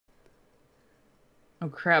Oh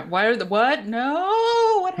crap. Why are the what?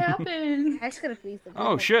 No! What happened? I just gotta freeze the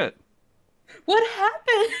Oh vehicle. shit. What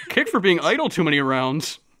happened? Kicked for being idle too many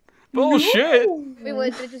rounds. Bullshit. Wait, No!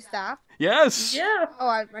 what? Did it just stop? Yes. Yeah. Oh,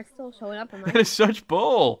 I'm still showing up, am That I? is such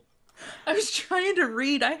bull. I was trying to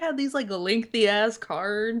read. I had these like lengthy ass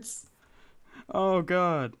cards. Oh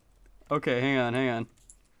god. Okay, hang on, hang on.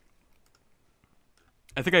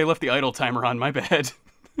 I think I left the idle timer on, my bad.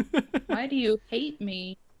 Why do you hate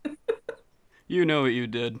me? You know what you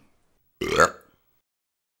did. There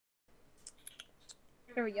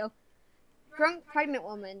we go. Drunk pregnant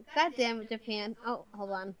woman. God damn it, Japan. Oh,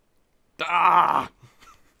 hold on. Ah!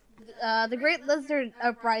 The Great Lizard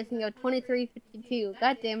Uprising of 2352.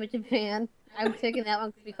 God damn it, Japan. I'm taking that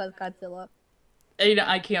one because Godzilla.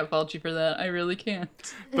 I can't fault you for that. I really can't.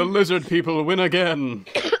 The lizard people win again.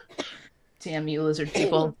 Damn you, lizard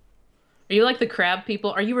people. Are you like the crab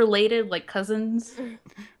people? Are you related, like cousins?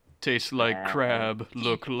 Taste like crab,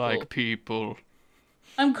 look like people.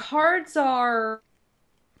 I'm cards are.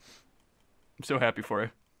 I'm so happy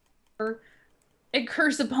for you. A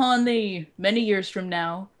curse upon thee. Many years from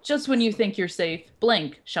now, just when you think you're safe,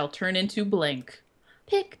 blank shall turn into blank.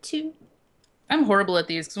 Pick two. I'm horrible at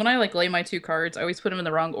these because when I like lay my two cards, I always put them in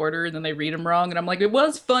the wrong order and then they read them wrong, and I'm like, it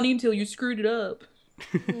was funny until you screwed it up.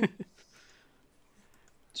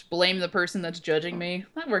 Just blame the person that's judging me.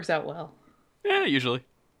 That works out well. Yeah, usually.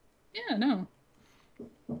 Yeah, no.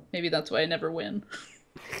 Maybe that's why I never win.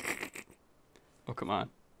 Oh, come on.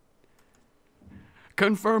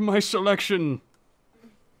 Confirm my selection.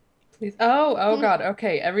 Please. Oh God.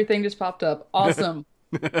 Okay, everything just popped up. Awesome.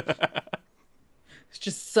 It's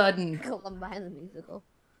just sudden. Columbine the musical.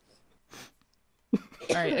 All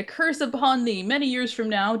right. A curse upon thee. Many years from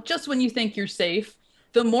now, just when you think you're safe,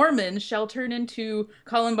 the Mormon shall turn into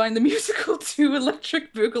Columbine the musical to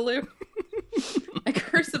Electric Boogaloo. A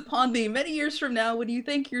curse upon thee. Many years from now, when you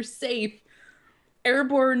think you're safe,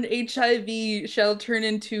 airborne HIV shall turn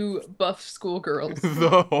into buff schoolgirls.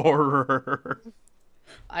 The horror.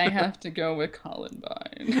 I have to go with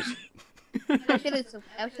Columbine. I should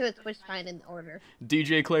have switched mine in order.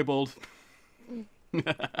 DJ Claybold.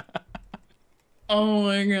 Oh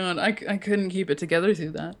my God. I couldn't keep it together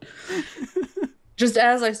through that. Just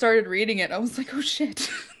as I started reading it, I was like, oh shit.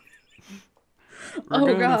 We're Oh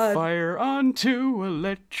gonna God. fire onto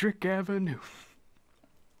Electric Avenue.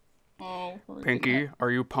 Oh, Pinky,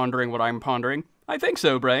 are you pondering what I'm pondering? I think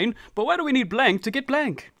so, Brain. But why do we need blank to get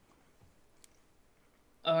blank?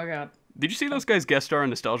 Oh my God. Did you see those guys guest star on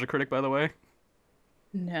Nostalgia Critic, by the way?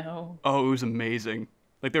 No. Oh, it was amazing.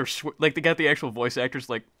 Like they were like they got the actual voice actors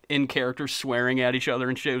like in character swearing at each other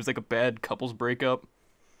and shit. It was like a bad couples breakup.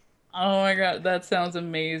 Oh my God. That sounds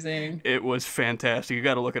amazing. It was fantastic. You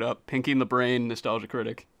got to look it up. Pinky and the Brain, Nostalgia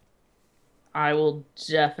Critic. I will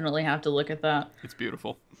definitely have to look at that. It's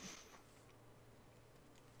beautiful.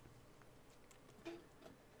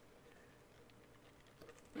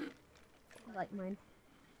 I like mine.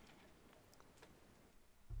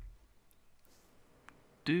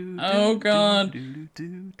 Oh God.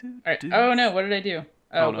 All right. Oh no, what did I do?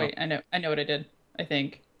 Oh, Oh no. wait, I know what I did. I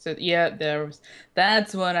think. So yeah,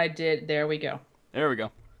 that's what I did. There we go. There we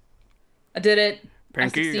go. I did it.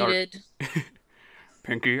 Pinky, I succeeded.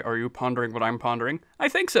 Pinky, are you pondering what I'm pondering? I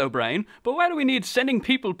think so, Brian. But why do we need sending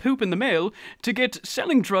people poop in the mail to get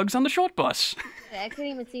selling drugs on the short bus? I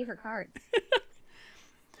couldn't even see her card.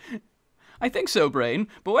 I think so, Brain.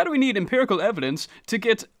 But why do we need empirical evidence to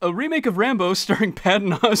get a remake of Rambo starring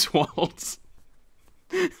Patton Oswalt?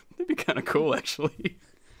 That'd be kind of cool, actually.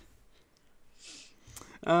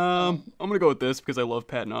 I'm gonna go with this because I love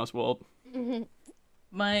Patton Oswalt.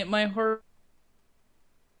 My horrible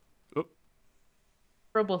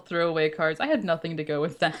Oh, throwaway cards. I had nothing to go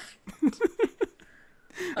with that.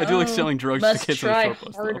 I do like selling drugs to Must kids on the try short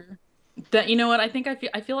bus, though. harder. That you know what? I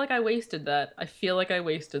feel like I wasted that. I feel like I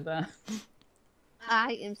wasted that.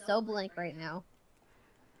 I am so blank right now.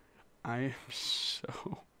 I am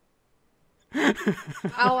so...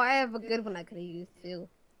 Oh, I have a good one I could have used too.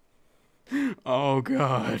 Oh,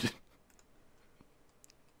 God.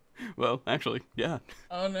 Well, actually, yeah.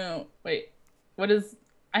 Oh no. Wait. What is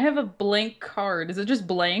I have a blank card. Is it just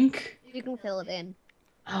blank? You can fill it in.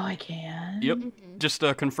 Oh, I can. Yep. Just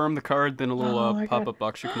confirm the card, then a little Oh my God. pop-up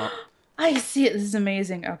box should come up. I see it. This is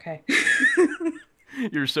amazing. Okay.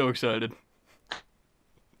 You're so excited.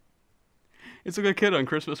 It's like a kid on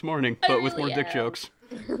Christmas morning, I but with really more dick am. jokes.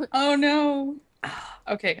 Oh no.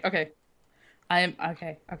 Okay, okay. I am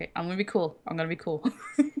okay, okay. I'm gonna be cool. I'm gonna be cool.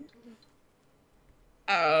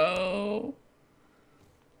 Oh.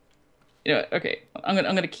 You know what? Okay. I'm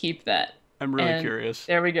gonna keep that. I'm really And curious.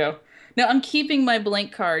 there we go. No, I'm keeping my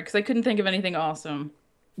blank card because I couldn't think of anything awesome.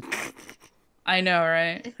 I know,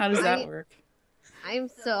 right? How does that work? I'm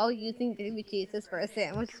so using baby Jesus for a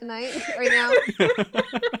sandwich tonight, right now.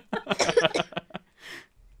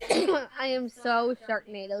 I am so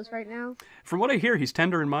Sharknadoes right now. From what I hear, he's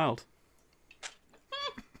tender and mild.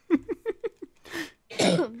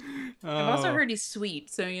 I've also heard he's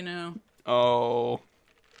sweet, so you know. Oh.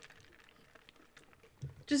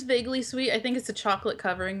 Just vaguely sweet. I think it's a chocolate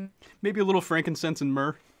covering. Maybe a little frankincense and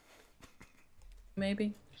myrrh.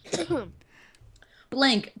 Maybe.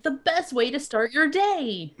 Blank, the best way to start your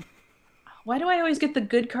day. Why do I always get the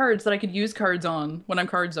good cards that I could use cards on when I'm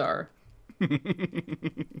cards are?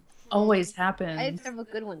 Always happens. I have several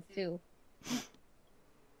good ones too.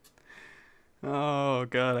 Oh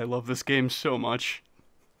god, I love this game so much.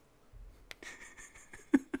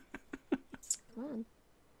 Come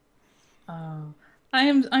on.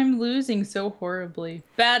 Oh, I'm losing so horribly.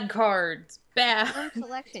 Bad cards. Bad. Home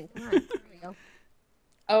selection. Come on. There we go.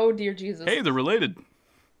 Oh dear Jesus. Hey, they're related.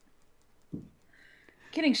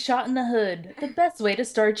 Getting shot in the hood. The best way to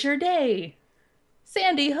start your day.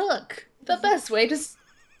 Sandy Hook. The best way to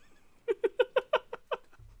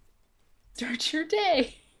start your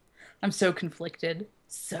day. I'm so conflicted.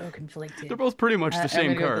 So conflicted. They're both pretty much the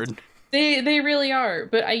same card. They really are,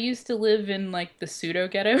 but I used to live in like the pseudo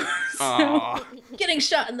ghetto. So getting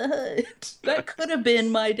shot in the hood. That could have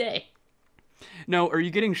been my day. Now, are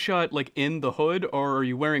you getting shot like in the hood, or are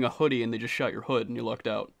you wearing a hoodie and they just shot your hood and you lucked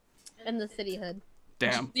out? And the city hood.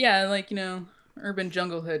 Damn. Yeah, like, you know, urban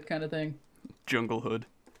jungle hood kind of thing. Jungle hood.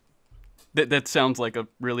 That sounds like a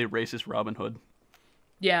really racist Robin Hood.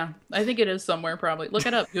 Yeah, I think it is somewhere probably. Look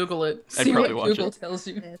it up, Google it. I'd See probably what watch Google it. tells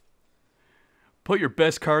you. Put your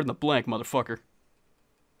best card in the blank, motherfucker.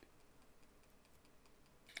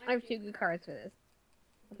 I have two good cards for this.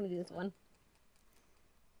 I'm gonna do this one.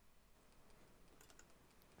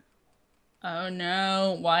 Oh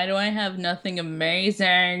no, why do I have nothing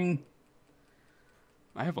amazing?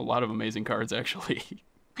 I have a lot of amazing cards, actually.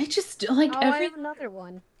 I just, like, Oh, I have another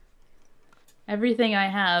one. everything I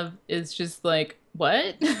have is just like,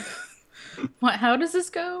 what? What? How does this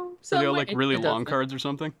go? Are they all Some like way? really It long doesn't. cards or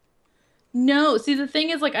something? No, see, the thing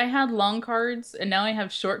is, like, I had long cards, and now I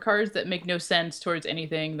have short cards that make no sense towards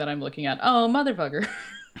anything that I'm looking at. Oh, motherfucker.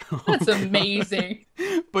 That's amazing.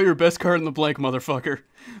 Put your best card in the blank, motherfucker.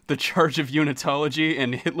 The Charge of Unitology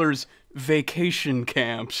and Hitler's Vacation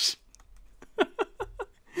Camps.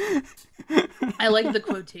 I like the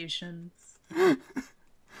quotations. Oh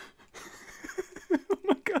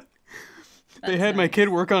my god. They That's had my nice. kid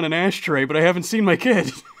work on an ashtray, but I haven't seen my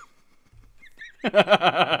kid.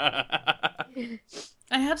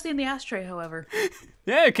 I have seen the ashtray, however.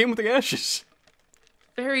 Yeah, it came with the ashes.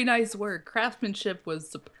 Very nice work. Craftsmanship was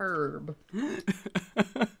superb.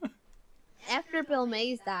 After Bill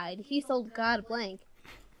Mays died, he sold God blank.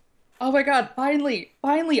 Oh my god, finally!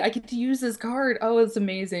 Finally, I get to use this card. Oh, it's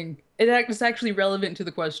amazing. It's actually relevant to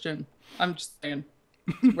the question. I'm just saying.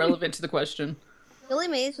 It's relevant to the question. Billy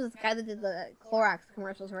Mays was the guy that did the Clorox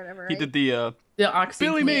commercials or whatever, right? He did the, The Oxy.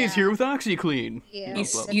 Billy Mays Yeah. here with OxyClean. Yeah.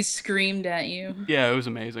 He screamed at you. Yeah, it was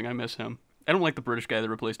amazing. I miss him. I don't like the British guy they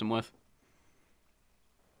replaced him with.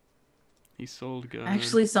 He sold good. I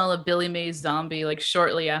actually saw a Billy Mays zombie like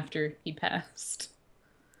shortly after he passed.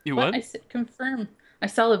 You what? I said confirm. I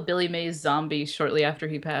saw a Billy Mays zombie shortly after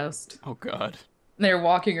he passed. Oh god. They were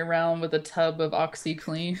walking around with a tub of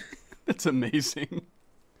OxyClean. That's amazing.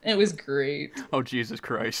 It was great. Oh Jesus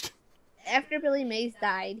Christ. After Billy Mays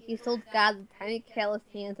died, he sold God the tiny calloused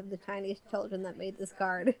hands of the Chinese children that made this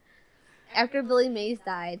card. After Billy Mays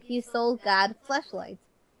died, he sold God fleshlights.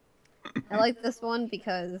 I like this one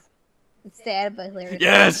because it's sad but hilarious.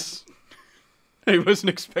 Yes! I wasn't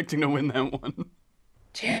expecting to win that one.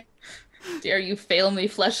 Dare you fail me,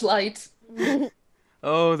 fleshlight?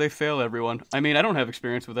 Oh, they fail everyone. I mean, I don't have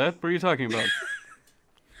experience with that. What are you talking about?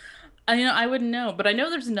 I wouldn't know, but I know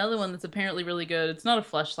there's another one that's apparently really good. It's not a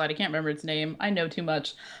fleshlight. I can't remember its name. I know too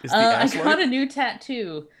much. Is the I ass got light? a new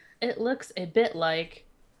tattoo. It looks a bit like...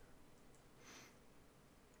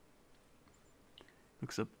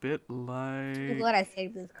 Looks a bit I'm like... glad I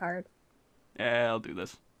saved this card. Yeah, I'll do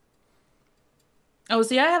this. Oh,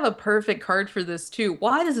 see, I have a perfect card for this, too.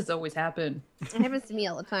 Why does this always happen? It happens to me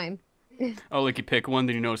all the time. Oh, like you pick one,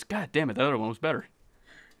 then you notice, God damn it, that other one was better.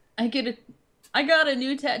 I got a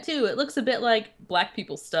new tattoo. It looks a bit like Black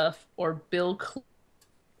People Stuff or Bill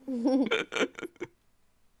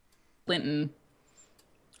Clinton.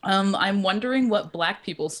 I'm wondering what Black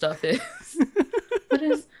People Stuff is.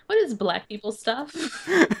 What is Black People Stuff?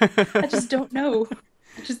 I just don't know.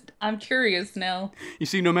 I'm curious now. You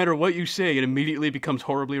see, no matter what you say, it immediately becomes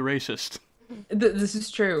horribly racist. This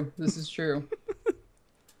is true. This is true.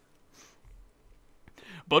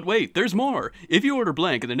 But wait, there's more. If you order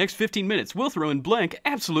blank in the next 15 minutes, we'll throw in blank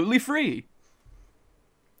absolutely free.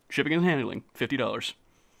 Shipping and handling, $50.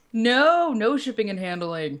 No, no shipping and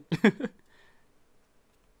handling.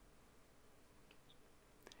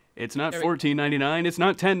 It's not $14.99, it's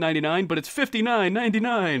not $10.99, but it's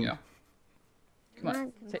 $59.99. Yeah. Come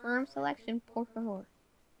on. Confirm selection, por favor.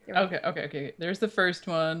 Okay. There's the first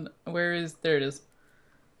one. There it is.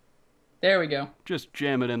 There we go. Just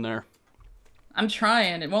jam it in there. I'm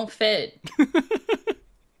trying. It won't fit.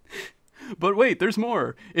 But wait, there's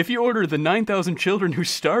more. If you order the 9,000 children who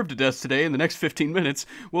starved to death today in the next 15 minutes,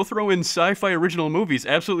 we'll throw in sci-fi original movies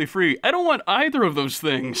absolutely free. I don't want either of those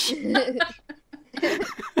things. You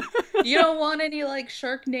don't want any, like,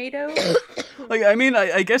 Sharknado? Like, I mean,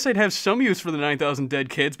 I guess I'd have some use for the 9,000 dead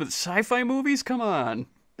kids, but sci-fi movies? Come on.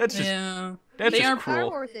 That's just, Yeah. that's They just are Star cruel.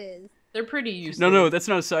 Wars is. They're pretty useless. No, that's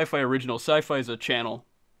not a sci-fi original. Sci-fi is a channel.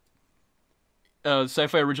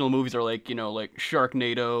 Sci-fi original movies are like, like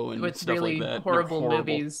Sharknado and With stuff really like that. They're horrible horrible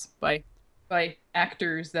movies by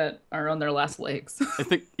actors that are on their last legs.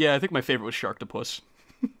 I think my favorite was Sharktopus.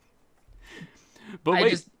 But I wait,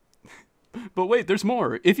 just but wait, there's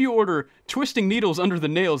more. If you order twisting needles under the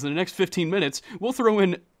nails in the next 15 minutes, we'll throw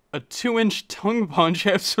in a 2-inch tongue punch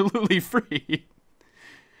absolutely free.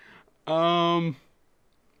 I'm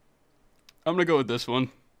gonna go with this one.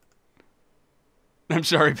 I'm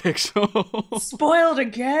sorry, Pixel. spoiled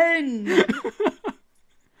again.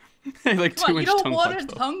 I like Come on, 2-inch you don't tongue want punch. a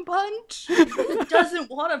Though. tongue punch? Who doesn't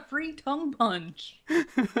want a free tongue punch?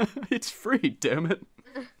 It's free, damn it.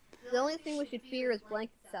 The only thing we should fear is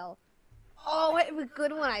blank itself. Oh, it was a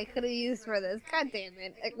good one I could have used for this. God damn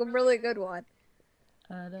it. Like, a really good one.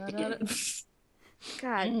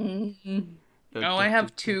 God. Oh, I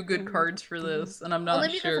have 2 good cards for this, and I'm not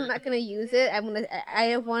Only because sure. I'm not gonna use it. I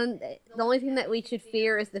have one. The only thing that we should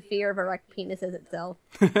fear is the fear of erect penises itself.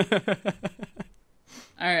 Alright,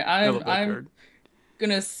 I love that I'm card.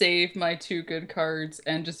 gonna save my 2 good cards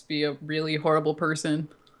and just be a really horrible person.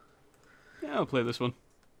 Yeah, I'll play this one.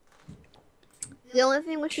 The only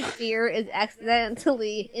thing we should fear is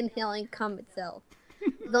accidentally inhaling cum itself.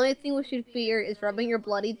 The only thing we should fear is rubbing your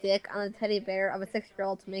bloody dick on a teddy bear of a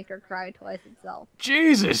 6-year-old to make her cry twice itself.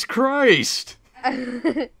 Jesus Christ!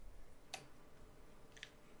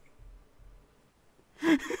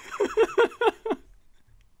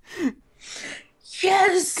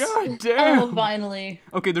 Yes! God damn! Oh, finally.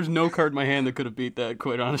 Okay, there's no card in my hand that could have beat that,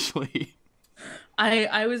 quite honestly.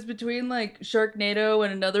 I was between, like, Sharknado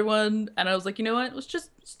and another one, and I was like, you know what? Let's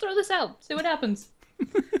throw this out. See what happens.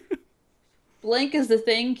 Blank is the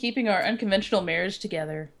thing keeping our unconventional marriage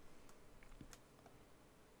together.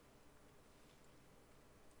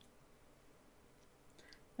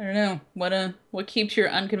 I don't know. What keeps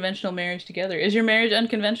your unconventional marriage together? Is your marriage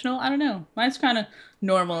unconventional? I don't know. Mine's kind of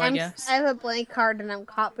normal, I guess. I have a blank card and I'm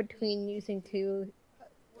caught between using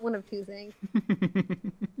one of two things.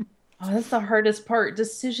 Oh, that's the hardest part.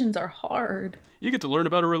 Decisions are hard. You get to learn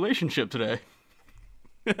about a relationship today.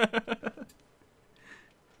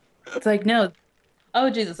 It's like, no. Oh,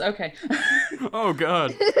 Jesus. Okay. Oh,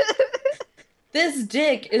 God. This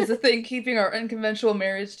dick is the thing keeping our unconventional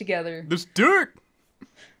marriage together. This dick!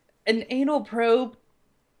 An anal probe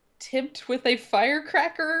tipped with a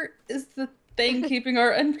firecracker is the thing keeping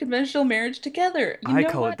our unconventional marriage together. I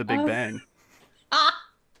call it the Big Bang.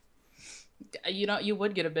 You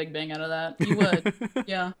would get a big bang out of that. You would.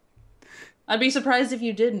 Yeah. I'd be surprised if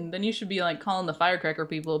you didn't. Then you should be like calling the firecracker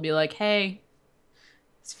people and be like, hey,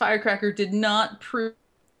 this firecracker did not prove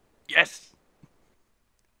Yes!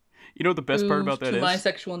 You know what the best part about that to is? my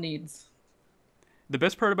sexual needs. The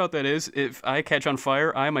best part about that is, if I catch on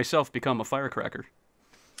fire, I myself become a firecracker.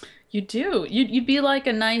 You do. You'd be like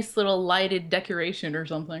a nice little lighted decoration or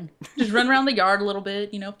something. Just run around the yard a little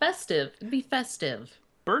bit, festive. It'd be festive.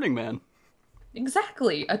 Burning Man.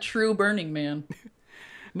 Exactly. A true Burning Man.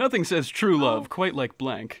 Nothing says true love quite like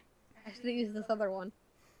blank. I should have used this other one.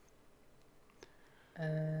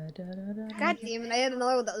 Da, da, da. God damn it, I had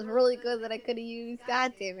another one that was really good that I could have used.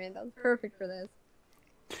 God damn it, that was perfect for this.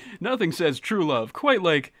 Nothing says true love quite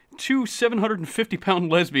like 2 750-pound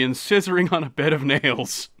lesbians scissoring on a bed of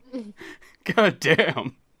nails. God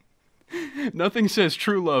damn. Nothing says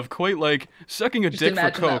true love quite like sucking a Just dick for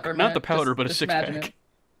imagine that coke, for a not the minute. powder, but a Just imagine six-pack. it.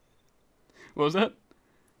 What was that?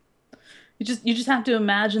 You just have to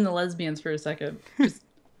imagine the lesbians for a second. Just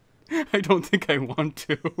I don't think I want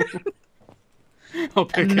to. I'll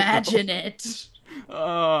pick imagine it.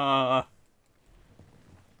 Ah.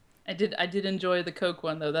 I did enjoy the Coke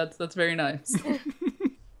one though. That's very nice.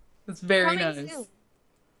 That's very Coming nice. soon.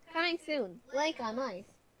 Coming soon. Blank on ice.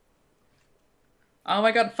 Oh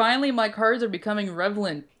my god, finally my cards are becoming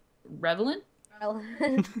relevant. Relevant? Well,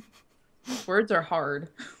 Words are hard.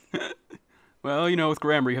 Well, you know, with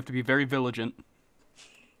grammar, you have to be very vigilant.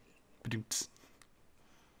 Ba-doomts.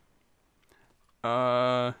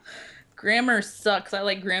 Grammar sucks. I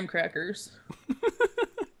like graham crackers.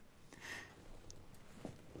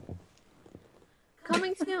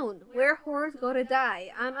 coming soon. Where whores go to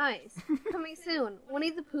die on ice. Coming soon.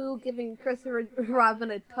 Winnie the Pooh giving Christopher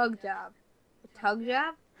Robin a tug job. A tug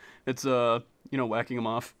job? It's, you know, whacking them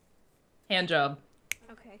off. Hand job.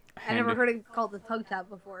 Okay. I never heard it called the tug job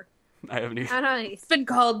before. I haven't either. On ice. It's been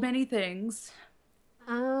called many things.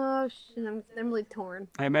 Oh, shit. I'm really torn.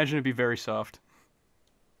 I imagine it'd be very soft.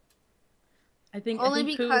 I think Only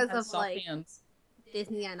Pooh because has of, soft like- hands.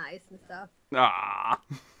 Disney on ice and stuff. Ah.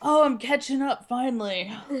 Oh, I'm catching up finally.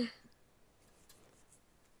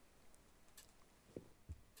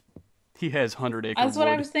 He has 100 acre That's what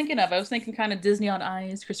I wood. was thinking of. I was thinking kind of Disney on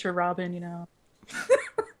Ice, Christopher Robin, you know.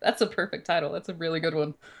 That's a perfect title. That's a really good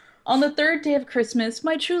one. On the third day of Christmas,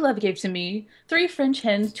 my true love gave to me 3 French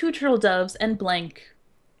hens, 2 turtle doves, and blank.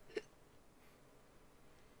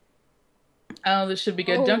 Oh, this should be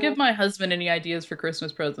good. Don't give my husband any ideas for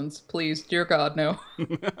Christmas presents, please. Dear God, no.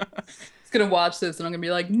 He's gonna watch this and I'm gonna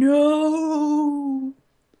be like, no.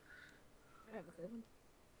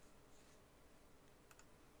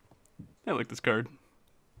 I like this card.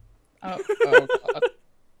 Oh God.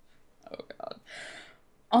 Oh God.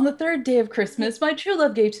 On the third day of Christmas, my true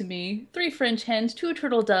love gave to me 3 French hens, 2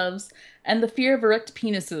 turtle doves, and the fear of erect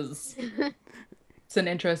penises. It's an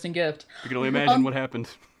interesting gift. You can only imagine what happened.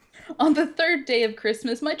 On the third day of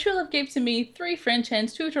Christmas, my true love gave to me 3 French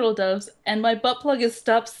hens, 2 turtle doves, and my butt plug is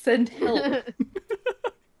stopped. Send help.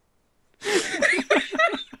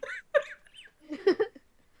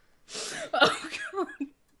 Oh God.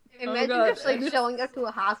 Imagine God. just like showing up to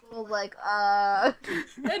a hospital like, And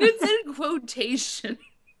it's in quotation.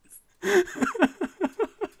 Or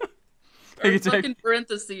It's fucking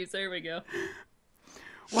parentheses. There we go.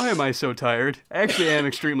 Why am I so tired? Actually, I am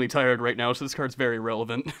extremely tired right now, so this card's very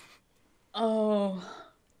relevant. Oh.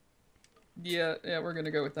 Yeah, we're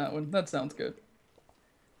gonna go with that one. That sounds good.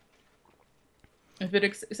 If it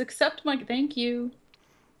accept my thank you.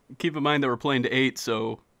 Keep in mind that we're playing to 8,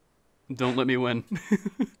 so don't let me win.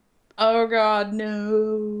 Oh God,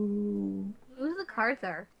 no. who's the cards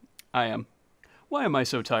are? I am. Why am I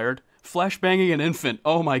so tired? Flashbanging an infant.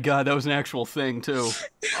 Oh my god, that was an actual thing, too.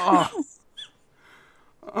 Oh.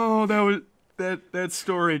 Oh, that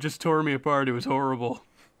story just tore me apart. It was horrible.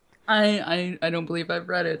 I don't believe I've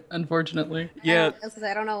read it, unfortunately. Yeah.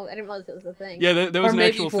 I don't know. I didn't realize it was a thing. Yeah, that was Or an maybe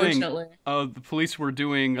actual thing. fortunately. The police were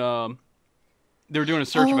doing, they were doing a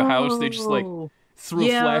search of a house. They just, like, threw a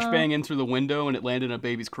flashbang in through the window and it landed in a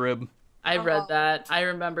baby's crib. I read that. I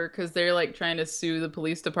remember because they're like trying to sue the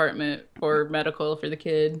police department for medical for the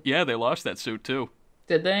kid. Yeah, they lost that suit, too.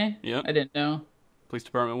 Did they? Yep. I didn't know. Police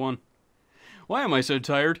department won. Why am I so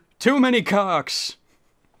tired? Too many cocks!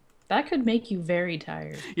 That could make you very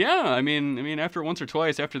tired. Yeah, I mean, after once or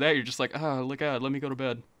twice, after that, you're just like, God, let me go to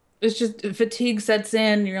bed. It's just fatigue sets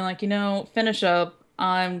in. You're like, finish up.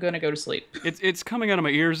 I'm gonna go to sleep. It's coming out of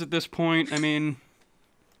my ears at this point. I mean,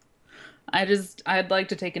 I'd like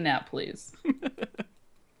to take a nap, please.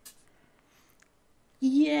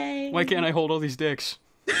 Yay! why can't I hold all these dicks?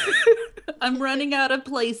 I'm running out of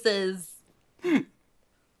places.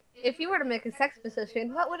 If you were to make a sex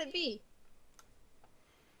position, what would it be?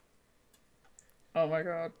 Oh my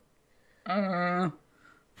God.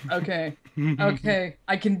 Okay. Okay.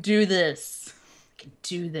 I can do this. I can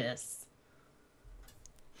do this.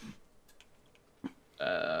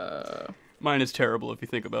 Mine is terrible if you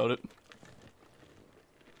think about it.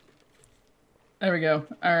 There we go.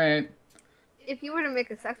 All right. If you were to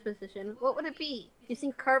make a sex position, what would it be?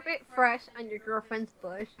 Using carpet fresh on your girlfriend's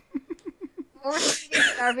bush? Or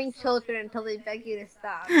starving children until they beg you to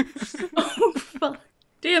stop? Oh, fuck.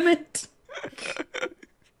 Damn it.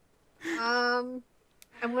 I'm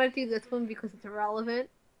gonna do this one because it's irrelevant.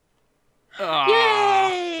 Ah.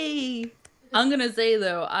 Yay! I'm gonna say,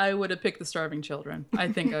 though, I would have picked the starving children. I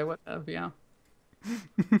think I would have, yeah.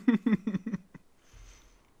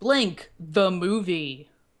 Blink, the movie.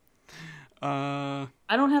 I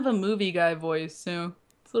don't have a movie guy voice, so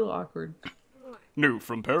it's a little awkward. New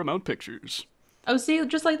from Paramount Pictures. Oh, see,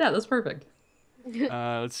 just like that. That's perfect.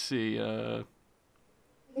 Let's see, I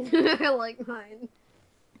like mine.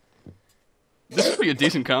 this would be a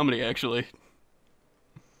decent comedy, actually.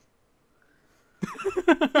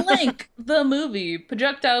 Blank the movie.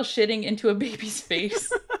 Projectile shitting into a baby's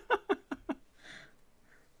face.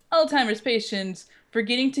 Alzheimer's patients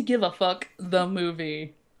forgetting to give a fuck the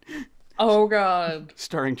movie. Oh god.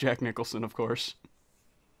 Starring Jack Nicholson, of course.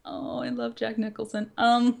 Oh, I love Jack Nicholson.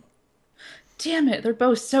 Damn it, they're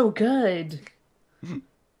both so good.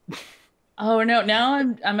 Oh no, now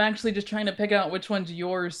I'm actually just trying to pick out which one's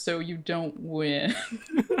yours so you don't win.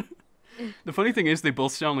 The funny thing is, they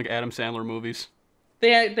both sound like Adam Sandler movies.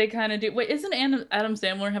 They kind of do. Wait, isn't Adam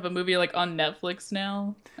Sandler have a movie like on Netflix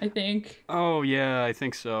now? I think. Oh yeah, I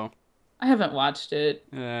think so. I haven't watched it.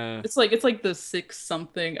 Uh, It's like the six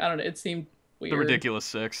something. I don't know. It seemed weird. the Ridiculous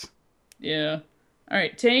Six. Yeah. All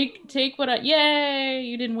right, take what I. Yay!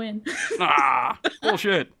 You didn't win. Ah,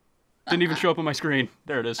 bullshit. Didn't even show up on my screen.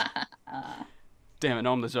 There it is. Damn it,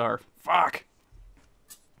 now I'm the czar. Fuck.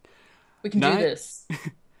 We can do this.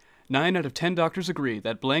 9 out of 10 doctors agree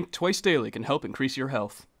that blank twice daily can help increase your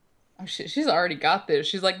health. Oh shit, she's already got this.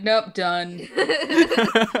 She's like, nope, done.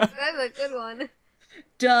 That's a good one.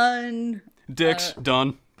 Done. Dicks,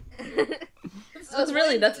 done. That's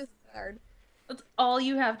really that's hard. That's all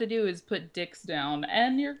you have to do is put dicks down,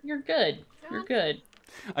 and you're good. You're good.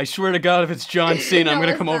 I swear to God, if it's John Cena, I'm No,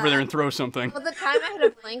 gonna it's come over there not. and throw something. But the time I had a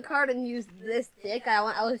playing card and used this dick, I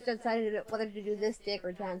was decided whether to do this dick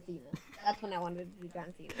or John Cena. That's when I wanted to do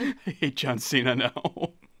John Cena. I hate John Cena now.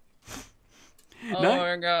 Oh Nine-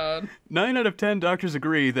 my god. 9 out of 10 doctors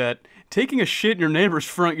agree that taking a shit in your neighbor's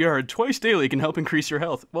front yard twice daily can help increase your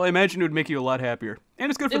health. Well, I imagine it would make you a lot happier. And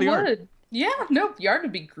it's good for It the would. yard. Yeah, no, yard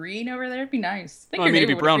would be green over there. It'd be nice. Well, I mean, it'd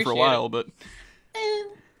be neighbor would brown for a appreciate while, it. but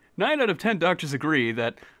 9 out of 10 doctors agree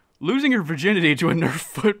that losing your virginity to a Nerf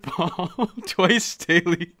football twice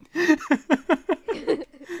daily.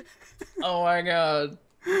 Oh my god.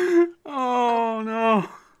 Oh no.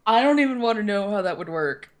 I don't even want to know how that would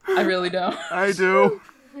work. I really don't. I do.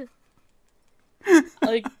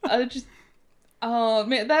 Like, I just. Oh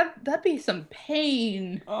man, that'd be some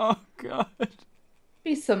pain. Oh god.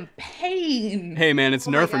 Be some pain. Hey man, it's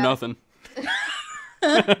Oh my Nerf or God. nothing.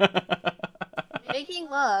 Making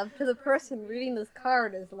love to the person reading this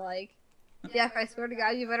card is like, Jeff, I swear to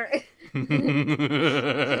God, you better.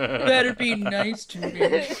 Better be nice to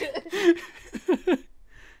me.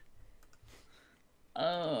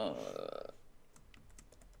 Oh.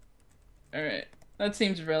 Alright. That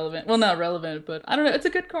seems relevant. Well, not relevant, but I don't know. It's a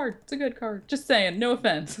good card. It's a good card. Just saying. No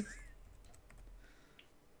offense.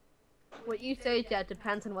 What you say, Jeff,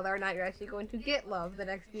 depends on whether or not you're actually going to get love the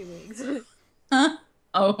next few weeks. Huh?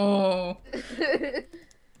 Oh.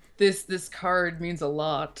 This card means a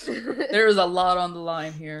lot. There is a lot on the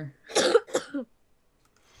line here.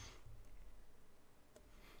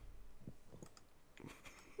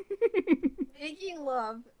 Making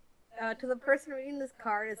love to the person reading this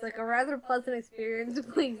card is like a rather pleasant experience.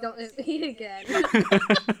 Please don't hit me again.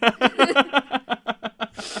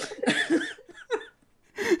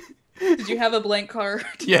 Did you have a blank card?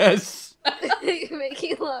 Yes.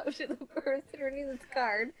 Making love to the person reading this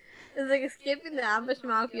card is like escaping the Amish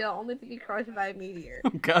mafia only to be crushed by a meteor.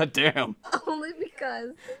 God damn. Only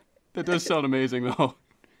because That does sound amazing though.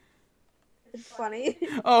 it's funny.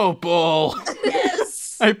 Oh, bull.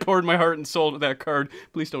 Yes! I poured my heart and soul into that card.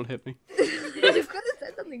 Please don't hit me. You could have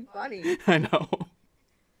said something funny. I know.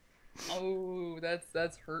 Oh,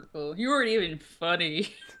 that's hurtful. You weren't even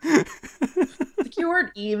funny. Like, you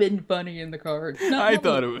weren't even funny in the card. I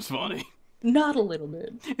thought it was funny. Not a little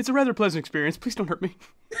bit. It's a rather pleasant experience. Please don't hurt me.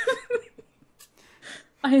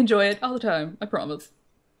 I enjoy it all the time. I promise.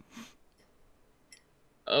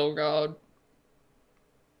 Oh god.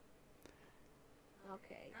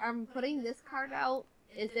 Okay, I'm putting this card out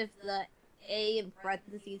as if the A in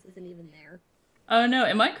parentheses isn't even there. Oh no,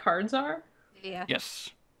 and my cards are? Yeah. Yes.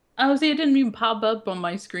 Oh, see, it didn't even pop up on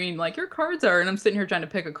my screen. Like, your cards are, and I'm sitting here trying to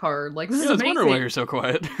pick a card. Like, this Yeah, is I was wondering why amazing. you're so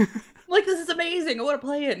quiet. Like, this is amazing. I want to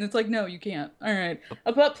play it. And it's like, no, you can't. All right.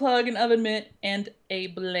 A butt plug, an oven mitt, and a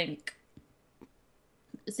blank.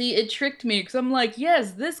 See, it tricked me because I'm like,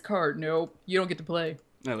 yes, this card. Nope, you don't get to play.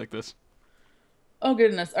 I like this. Oh,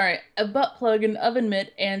 goodness. All right. A butt plug, an oven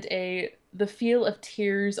mitt, and the feel of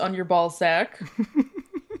tears on your ball sack.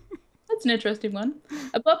 That's an interesting one.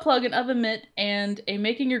 A butt plug, an oven mitt, and a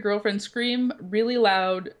making your girlfriend scream really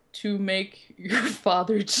loud to make your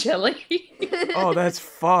father jelly. Oh, that's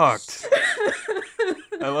fucked.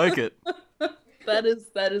 I like it. That is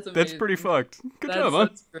amazing. That's pretty fucked. Good job, huh?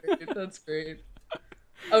 That's great. That's great.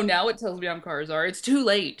 Oh, now it tells me I'm Karzar. It's too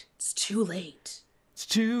late. It's too late. It's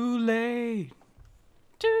too late.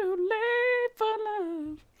 Too late for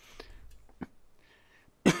love.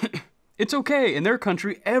 It's okay. In their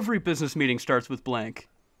country, every business meeting starts with blank.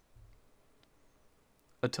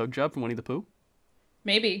 a tug job from Winnie the Pooh?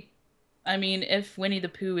 Maybe. I mean, if Winnie the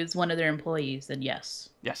Pooh is one of their employees, then yes.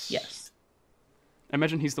 Yes. Yes. I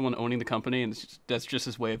imagine he's the one owning the company, and that's just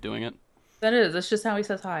his way of doing it. That is. That's just how he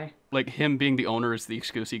says hi. Like, him being the owner is the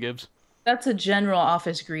excuse he gives. That's a general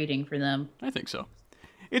office greeting for them. I think so.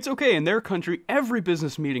 It's okay, in their country, every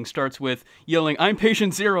business meeting starts with yelling, "I'm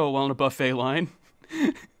patient zero," while on a buffet line.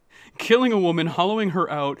 Killing a woman, hollowing her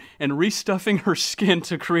out, and restuffing her skin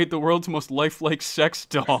to create the world's most lifelike sex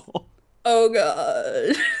doll. Oh,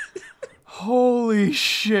 God. Holy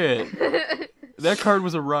shit. That card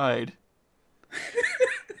was a ride.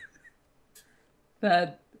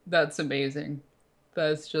 That's amazing.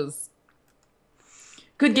 That's just...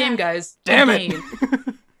 Good game, guys. Damn Good it!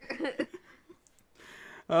 game.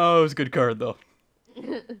 Oh, it was a good card, though.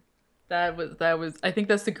 That was, I think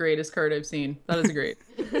that's the greatest card I've seen. That is great.